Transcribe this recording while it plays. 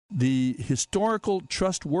the historical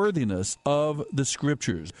trustworthiness of the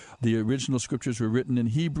Scriptures. The original Scriptures were written in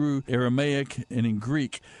Hebrew, Aramaic, and in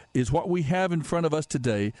Greek, is what we have in front of us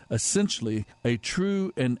today, essentially a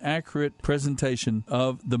true and accurate presentation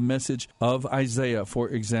of the message of Isaiah, for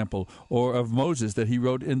example, or of Moses that he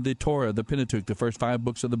wrote in the Torah, the Pentateuch, the first 5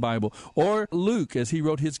 books of the Bible, or Luke as he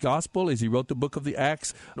wrote his Gospel, as he wrote the book of the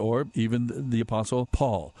Acts, or even the Apostle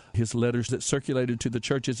Paul, his letters that circulated to the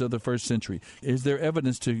churches of the first century. Is there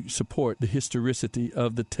evidence to support the historicity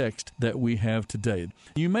of the text that we have today?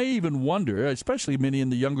 You may even wonder, especially many in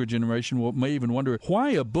the younger generation may even wonder, why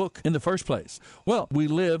a book in the first place? Well, we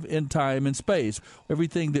live in time and space.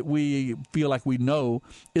 Everything that we feel like we know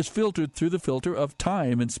is filtered through the filter of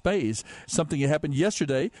time and space. Something that happened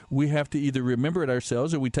yesterday, we have to either remember it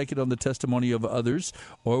ourselves, or we take it on the testimony of others,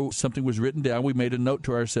 or something was written down, we made a note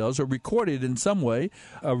to ourselves, or recorded in some way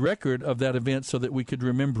a record of that event so that we could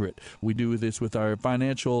remember it. We do this with our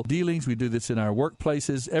financial dealings. We do this in our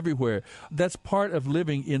workplaces, everywhere. That's part of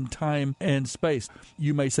living in time and space.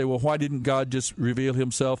 You may say, well, why didn't God just reveal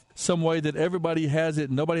himself some way that everybody has it,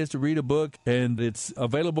 nobody has to read a book, and it's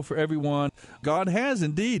available for everyone? God has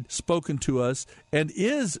indeed spoken to us and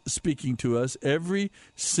is speaking to us every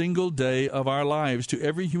single day of our lives. To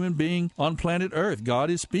every human being on planet Earth, God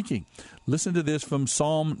is speaking. Listen to this from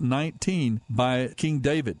Psalm 19 by King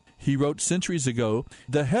David. He wrote centuries ago,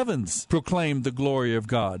 "The heavens proclaim the glory of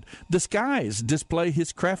God. The skies display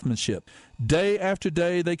his craftsmanship. Day after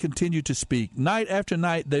day they continue to speak. Night after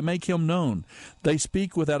night they make him known. They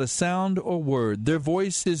speak without a sound or word. Their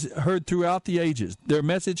voice is heard throughout the ages. Their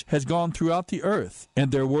message has gone throughout the earth,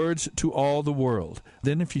 and their words to all the world."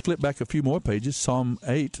 Then if you flip back a few more pages, Psalm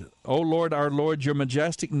 8, "O Lord, our Lord, your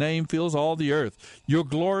majestic name fills all the earth. Your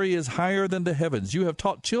glory is higher than the heavens. You have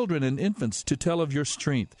taught children and infants to tell of your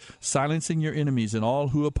strength, silencing your enemies and all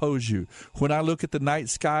who oppose you. When I look at the night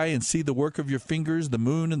sky and see the work of your fingers, the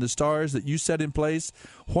moon and the stars that you set in place,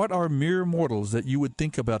 what are mere mortals that you would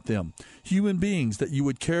think about them? Human beings that you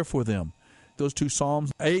would care for them." Those two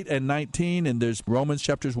Psalms, 8 and 19, and there's Romans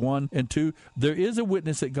chapters 1 and 2. There is a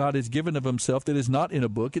witness that God has given of himself that is not in a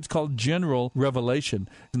book. It's called general revelation.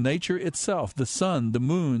 Nature itself, the sun, the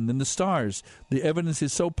moon, and the stars, the evidence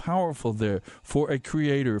is so powerful there for a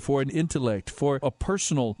creator, for an intellect, for a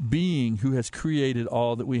personal being who has created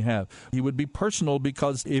all that we have. He would be personal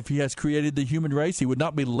because if he has created the human race, he would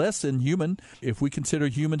not be less than human. If we consider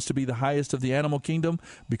humans to be the highest of the animal kingdom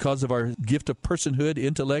because of our gift of personhood,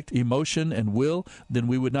 intellect, emotion, and will, then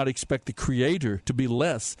we would not expect the Creator to be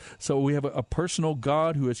less. So we have a personal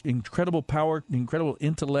God who has incredible power, incredible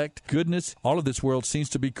intellect, goodness. All of this world seems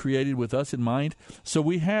to be created with us in mind. So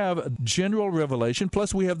we have general revelation,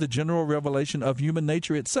 plus we have the general revelation of human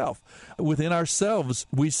nature itself. Within ourselves,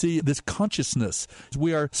 we see this consciousness.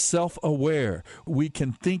 We are self-aware. We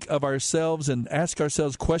can think of ourselves and ask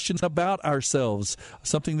ourselves questions about ourselves,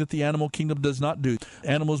 something that the animal kingdom does not do.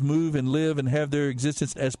 Animals move and live and have their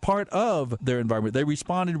existence as part of their environment. They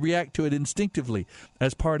respond and react to it instinctively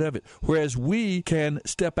as part of it. Whereas we can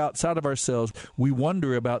step outside of ourselves. We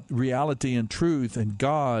wonder about reality and truth and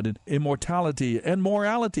God and immortality and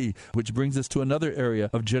morality, which brings us to another area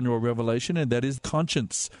of general revelation, and that is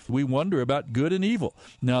conscience. We wonder about good and evil.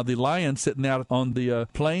 Now, the lion sitting out on the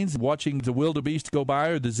plains watching the wildebeest go by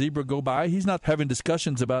or the zebra go by, he's not having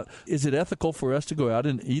discussions about, is it ethical for us to go out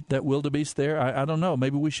and eat that wildebeest there? I don't know.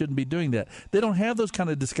 Maybe we shouldn't be doing that. They don't have those kind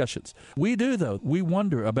of discussions. We do, though. We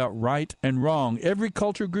wonder about right and wrong. Every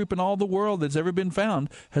culture group in all the world that's ever been found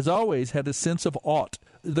has always had a sense of ought.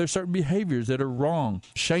 There are certain behaviors that are wrong,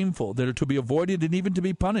 shameful, that are to be avoided and even to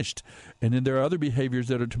be punished. And then there are other behaviors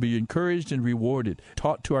that are to be encouraged and rewarded,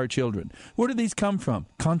 taught to our children. Where do these come from?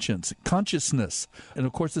 Conscience, consciousness, and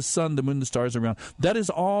of course the sun, the moon, the stars around. That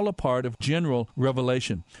is all a part of general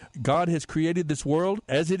revelation. God has created this world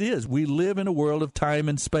as it is. We live in a world of time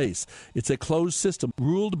and space. It's a closed system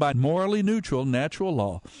ruled by morally neutral natural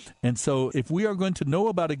law. And so if we are going to know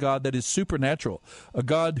about a God that is supernatural, a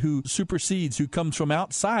God who supersedes, who comes from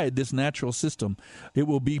outside this natural system, it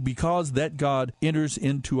will be because that God enters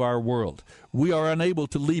into our world. We are unable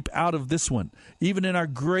to leap out of this one. Even in our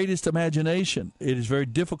greatest imagination, it is very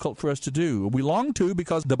difficult for us to do. We long to,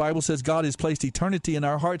 because the Bible says God has placed eternity in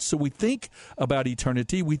our hearts, so we think about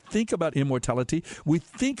eternity, we think about immortality, we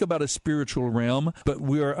think about a spiritual realm, but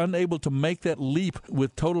we are unable to make that leap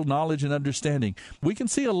with total knowledge and understanding. We can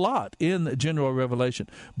see a lot in general revelation,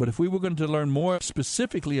 but if we were going to learn more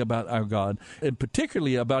specifically about our God, and particularly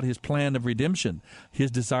particularly about his plan of redemption, his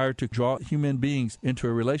desire to draw human beings into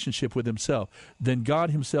a relationship with himself, then God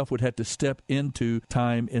himself would have to step into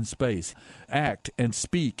time and space, act and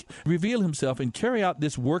speak, reveal himself, and carry out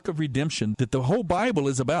this work of redemption that the whole Bible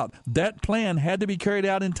is about. That plan had to be carried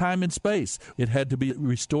out in time and space. It had to be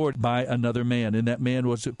restored by another man, and that man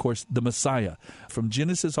was, of course, the Messiah. From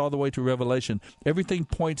Genesis all the way to Revelation, everything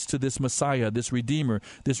points to this Messiah, this Redeemer,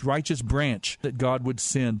 this righteous branch that God would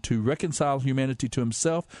send to reconcile humanity to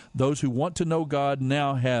himself. Those who want to know God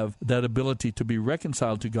now have that ability to be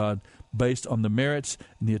reconciled to God based on the merits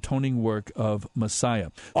and the atoning work of Messiah.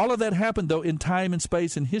 All of that happened, though, in time and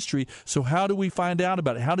space and history. So how do we find out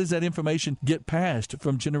about it? How does that information get passed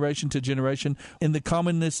from generation to generation in the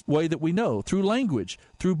commonest way that we know? Through language,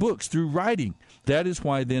 through books, through writing. That is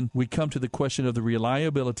why then we come to the question of the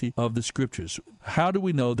reliability of the Scriptures. How do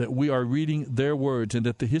we know that we are reading their words and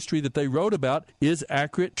that the history that they wrote about is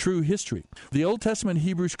accurate, true history? The Old Testament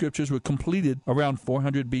Hebrew Scriptures were completed around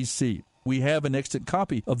 400 B.C. We have an extant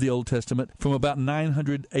copy of the Old Testament from about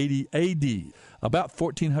 980 A.D., about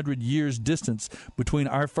 1,400 years distance between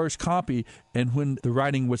our first copy and when the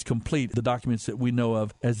writing was complete, the documents that we know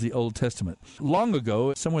of as the Old Testament. Long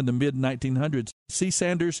ago, somewhere in the mid-1900s, C.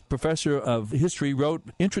 Sanders, professor of history, wrote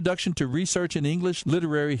Introduction to Research in English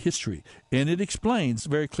Literary History, and it explains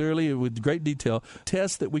very clearly with great detail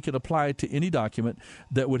tests that we can apply to any document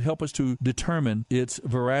that would help us to determine its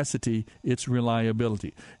veracity, its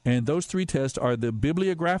reliability. And those three tests are the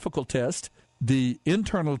bibliographical test, the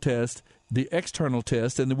internal test, the external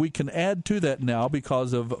test, and we can add to that now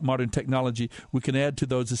because of modern technology. We can add to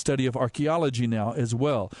those a study of archaeology now as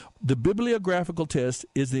well. The bibliographical test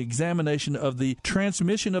is the examination of the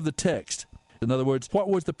transmission of the text. In other words, what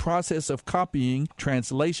was the process of copying,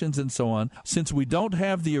 translations, and so on? Since we don't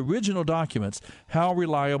have the original documents, how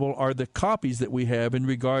reliable are the copies that we have in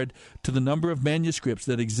regard to the number of manuscripts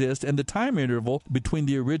that exist and the time interval between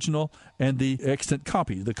the original and the extant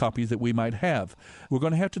copy, the copies that we might have? We're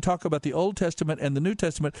going to have to talk about the Old Testament and the New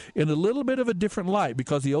Testament in a little bit of a different light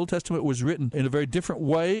because the Old Testament was written in a very different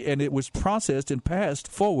way and it was processed and passed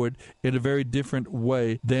forward in a very different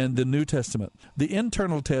way than the New Testament. The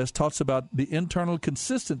internal test talks about the internal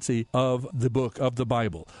consistency of the book of the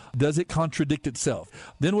Bible. Does it contradict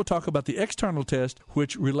itself? Then we'll talk about the external test,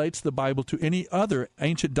 which relates the Bible to any other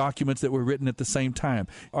ancient documents that were written at the same time.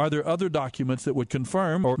 Are there other documents that would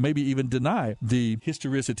confirm or maybe even deny the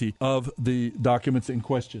historicity of the documents in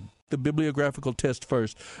question? The bibliographical test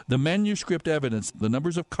first. The manuscript evidence, the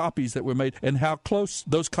numbers of copies that were made, and how close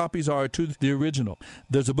those copies are to the original.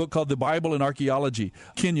 There's a book called The Bible and Archaeology.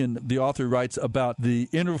 Kenyon, the author, writes about the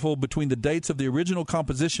interval between the dates of the original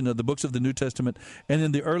composition of the books of the New Testament and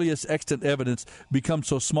then the earliest extant evidence becomes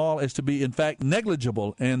so small as to be, in fact,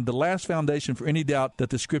 negligible, and the last foundation for any doubt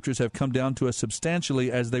that the Scriptures have come down to us substantially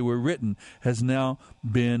as they were written has now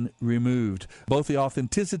been removed. Both the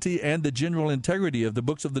authenticity and the general integrity of the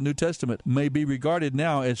books of the New Testament may be regarded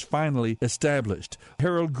now as finally established.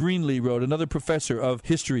 Harold Greenlee wrote, another professor of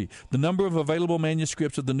history, the number of available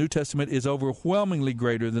manuscripts of the New Testament is overwhelmingly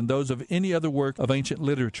greater than those of any other work of ancient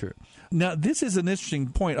literature. Now, this is an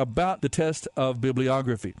interesting point about the test of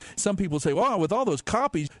bibliography. Some people say, well, with all those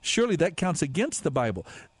copies, surely that counts against the Bible.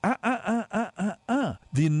 The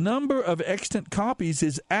number of extant copies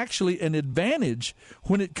is actually an advantage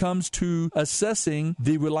when it comes to assessing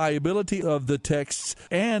the reliability of the texts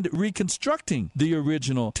and reconstructing the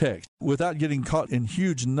original text without getting caught in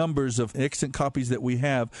huge numbers of extant copies that we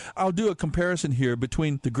have. I'll do a comparison here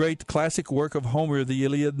between the great classic work of Homer, the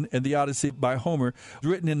Iliad and the Odyssey by Homer,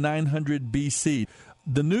 written in 900 B.C.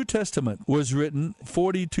 The New Testament was written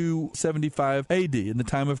 40 to 75 A.D. in the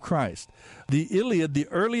time of Christ. The Iliad, the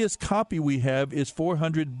earliest copy we have, is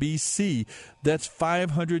 400 B.C. That's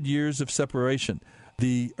 500 years of separation.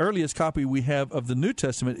 The earliest copy we have of the New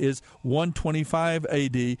Testament is 125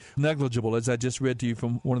 A.D., negligible, as I just read to you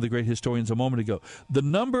from one of the great historians a moment ago. The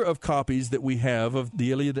number of copies that we have of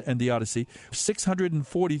the Iliad and the Odyssey,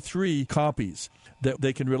 643 copies that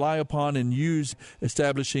they can rely upon and use,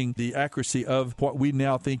 establishing the accuracy of what we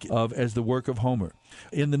now think of as the work of Homer.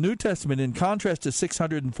 In the New Testament, in contrast to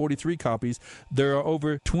 643 copies, there are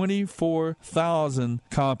over 24,000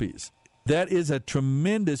 copies. That is a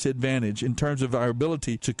tremendous advantage in terms of our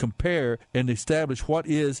ability to compare and establish what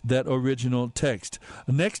is that original text.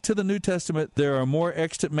 Next to the New Testament, there are more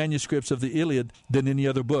extant manuscripts of the Iliad than any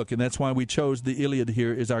other book, and that's why we chose the Iliad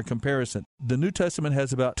here as our comparison. The New Testament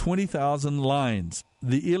has about 20,000 lines.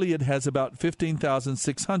 The Iliad has about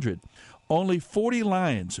 15,600. Only 40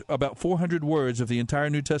 lines, about 400 words of the entire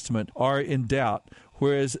New Testament, are in doubt,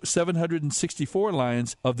 whereas 764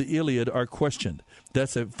 lines of the Iliad are questioned.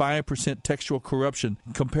 That's a 5% textual corruption,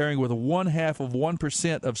 comparing with a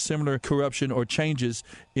 0.5% of similar corruption or changes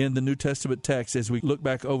in the New Testament text as we look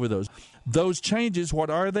back over those. Those changes, what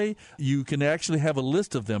are they? You can actually have a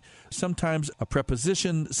list of them. Sometimes a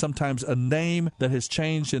preposition, sometimes a name that has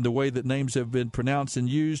changed in the way that names have been pronounced and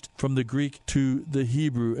used from the Greek to the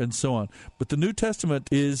Hebrew and so on. But the New Testament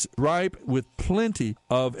is ripe with plenty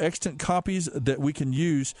of extant copies that we can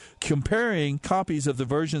use, comparing copies of the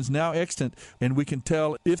versions now extant, and we can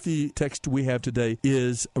tell if the text we have today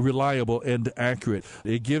is reliable and accurate.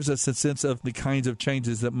 It gives us a sense of the kinds of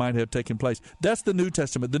changes that might have taken place. That's the New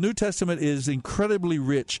Testament. The New Testament is incredibly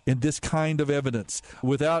rich in this kind of evidence.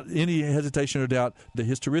 Without any hesitation or doubt, the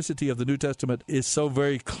historicity of the New Testament is so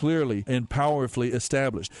very clearly and powerfully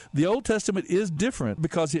established. The Old Testament is different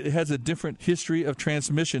because it has a different history of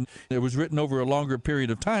transmission. It was written over a longer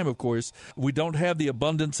period of time, of course. We don't have the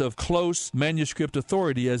abundance of close manuscript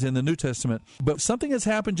authority as in the New Testament. But something has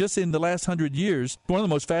happened just in the last 100 years, one of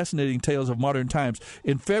the most fascinating tales of modern times.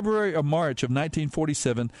 In February or March of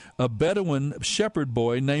 1947, a Bedouin shepherd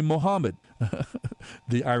boy named Muhammad,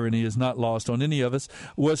 the irony is not lost on any of us,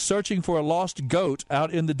 was searching for a lost goat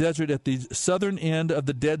out in the desert at the southern end of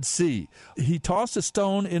the Dead Sea. He tossed a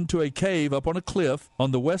stone into a cave up on a cliff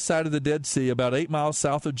on the west side of the Dead Sea, about 8 miles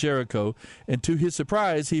south of Jericho, and to his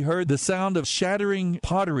surprise, he heard the sound of shattering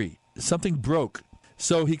pottery. Something broke.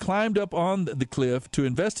 So he climbed up on the cliff to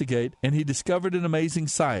investigate, and he discovered an amazing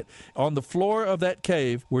sight. On the floor of that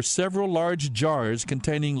cave were several large jars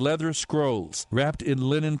containing leather scrolls wrapped in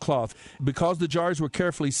linen cloth. Because the jars were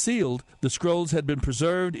carefully sealed, the scrolls had been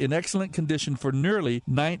preserved in excellent condition for nearly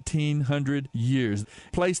 1,900 years.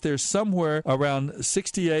 Placed there somewhere around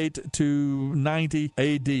 68 to 90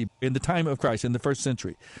 A.D., in the time of Christ, in the first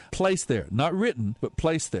century. Placed there, not written, but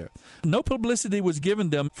placed there. No publicity was given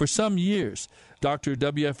them for some years. Dr.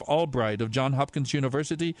 W.F. Albright of Johns Hopkins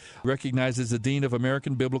University, recognized as the Dean of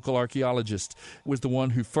American Biblical Archaeologists, was the one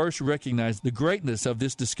who first recognized the greatness of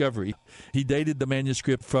this discovery. He dated the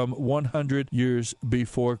manuscript from 100 years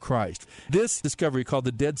before Christ. This discovery, called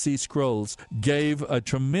the Dead Sea Scrolls, gave a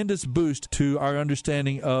tremendous boost to our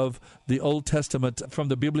understanding of the Old Testament from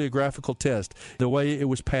the bibliographical test, the way it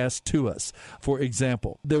was passed to us. For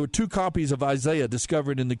example, there were 2 copies of Isaiah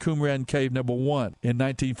discovered in the Qumran Cave number 1 in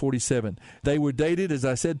 1947. They were dated, as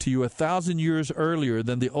I said to you, 1,000 years earlier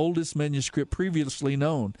than the oldest manuscript previously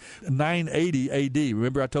known, 980 A.D.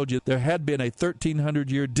 Remember I told you there had been a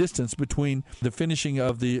 1,300-year distance between the finishing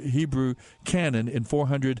of the Hebrew canon in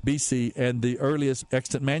 400 B.C. and the earliest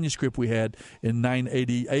extant manuscript we had in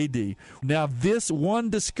 980 A.D. Now, this one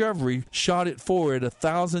discovery shot it forward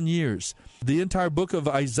 1,000 years. The entire book of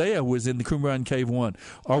Isaiah was in the Qumran Cave 1.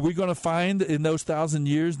 Are we going to find in those 1,000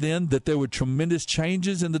 years then that there were tremendous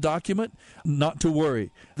changes in the document? Not to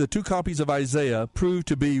worry. The 2 copies of Isaiah proved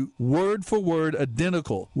to be word for word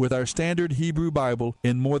identical with our standard Hebrew Bible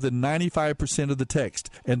in more than 95% of the text.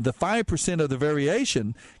 And the 5% of the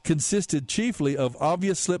variation consisted chiefly of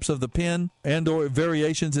obvious slips of the pen and or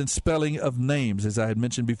variations in spelling of names, as I had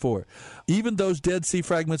mentioned before. Even those Dead Sea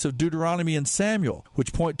fragments of Deuteronomy and Samuel,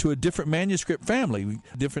 which point to a different manuscript family,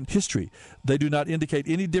 different history, they do not indicate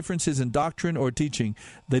any differences in doctrine or teaching.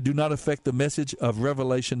 They do not affect the message of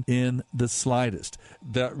Revelation in the slightest.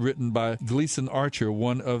 That written by Gleason Archer,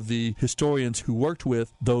 one of the historians who worked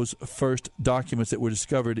with those first documents that were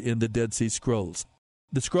discovered in the Dead Sea Scrolls.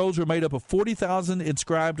 The scrolls were made up of 40,000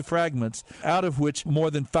 inscribed fragments, out of which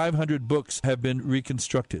more than 500 books have been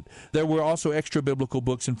reconstructed. There were also extra biblical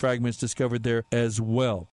books and fragments discovered there as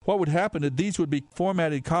well. What would happen is these would be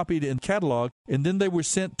formatted, copied, and cataloged, and then they were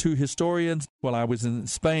sent to historians. While I was in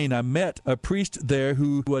Spain, I met a priest there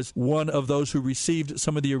who was one of those who received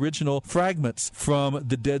some of the original fragments from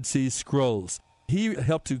the Dead Sea Scrolls. He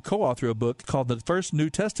helped to co-author a book called The First New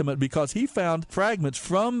Testament because he found fragments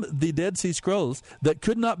from the Dead Sea Scrolls that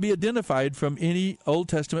could not be identified from any Old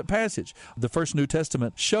Testament passage. The First New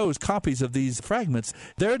Testament shows copies of these fragments.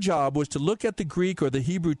 Their job was to look at the Greek or the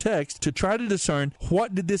Hebrew text to try to discern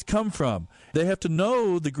what did this come from. They have to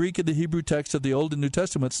know the Greek and the Hebrew text of the Old and New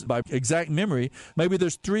Testaments by exact memory. Maybe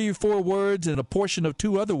there's 3 or 4 words and a portion of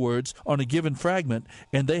 2 other words on a given fragment,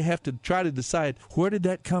 and they have to try to decide where did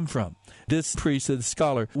that come from. This priest Teresa, the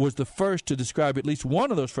scholar, was the first to describe at least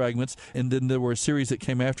one of those fragments, and then there were a series that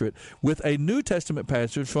came after it, with a New Testament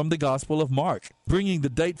passage from the Gospel of Mark, bringing the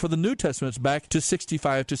date for the New Testaments back to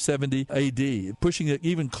 65 to 70 A.D., pushing it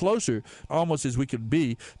even closer, almost as we could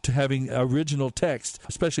be, to having original text,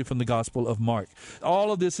 especially from the Gospel of Mark.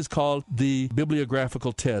 All of this is called the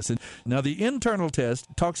bibliographical test. And now, the internal test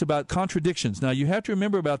talks about contradictions. Now, you have to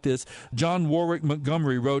remember about this. John Warwick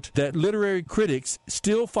Montgomery wrote that literary critics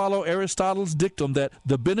still follow Aristotle's dictum that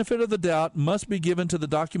the benefit of the doubt must be given to the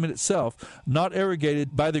document itself, not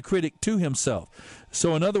arrogated by the critic to himself.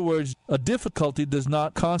 So, in other words, a difficulty does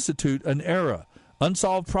not constitute an error.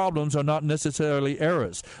 Unsolved problems are not necessarily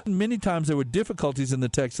errors. Many times there were difficulties in the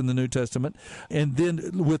text in the New Testament, and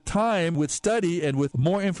then with time, with study, and with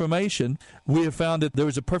more information, we have found that there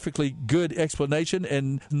was a perfectly good explanation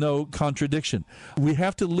and no contradiction. We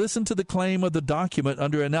have to listen to the claim of the document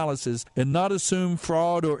under analysis and not assume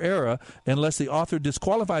fraud or error unless the author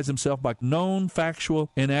disqualifies himself by known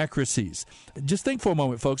factual inaccuracies. Just think for a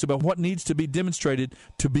moment, folks, about what needs to be demonstrated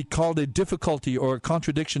to be called a difficulty or a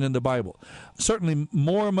contradiction in the Bible. Certainly,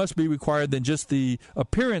 more must be required than just the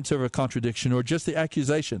appearance of a contradiction or just the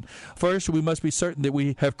accusation. First, we must be certain that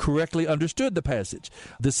we have correctly understood the passage,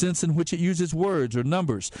 the sense in which it uses words or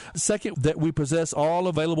numbers. Second, that we possess all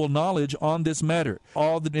available knowledge on this matter,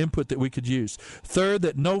 all the input that we could use. Third,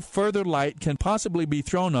 that no further light can possibly be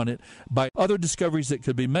thrown on it by other discoveries that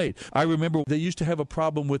could be made. I remember they used to have a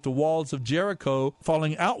problem with the walls of Jericho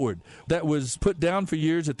falling outward. That was put down for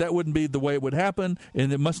years that wouldn't be the way it would happen,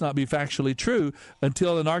 and it must not be factually true,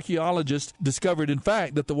 until an archaeologist discovered, in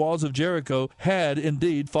fact, that the walls of Jericho had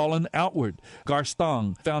indeed fallen outward.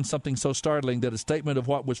 Garstang found something so startling that a statement of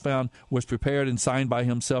what was found was prepared and signed by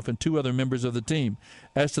himself and two other members of the team.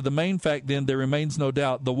 As to the main fact, then, there remains no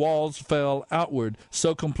doubt the walls fell outward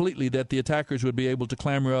so completely that the attackers would be able to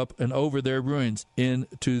clamber up and over their ruins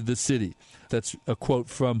into the city. That's a quote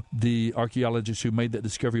from the archaeologists who made that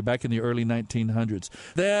discovery back in the early 1900s.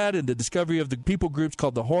 That and the discovery of the people groups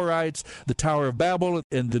called the Horites, the Tower of Babel,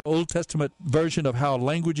 and the Old Testament version of how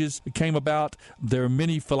languages came about. There are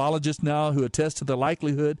many philologists now who attest to the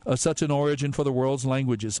likelihood of such an origin for the world's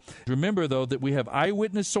languages. Remember, though, that we have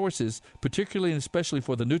eyewitness sources, particularly and especially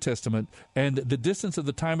for the New Testament, and the distance of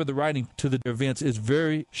the time of the writing to the events is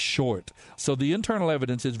very short. So the internal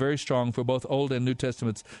evidence is very strong for both Old and New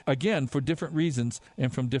Testaments, again, for different reasons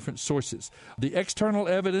and from different sources. The external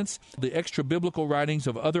evidence, the extra-biblical writings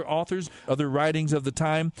of other authors, other writings of the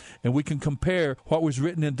time, and we can compare what was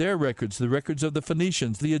written in their records, the records of the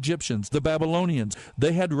Phoenicians, the Egyptians, the Babylonians.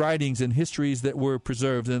 They had writings and histories that were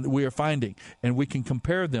preserved and that we are finding, and we can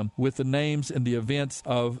compare them with the names and the events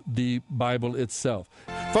of the Bible itself.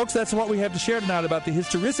 Folks, that's what we have to share tonight about the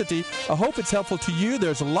historicity. I hope it's helpful to you.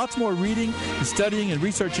 There's lots more reading and studying and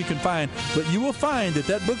research you can find, but you will find that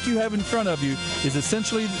that book you have in front of you is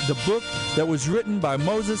essentially the book that was written by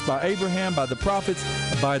Moses, by Abraham, by the prophets,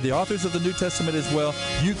 by the authors of the New Testament as well.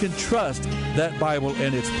 You can trust that Bible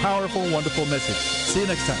and its powerful, wonderful message. See you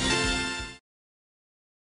next time.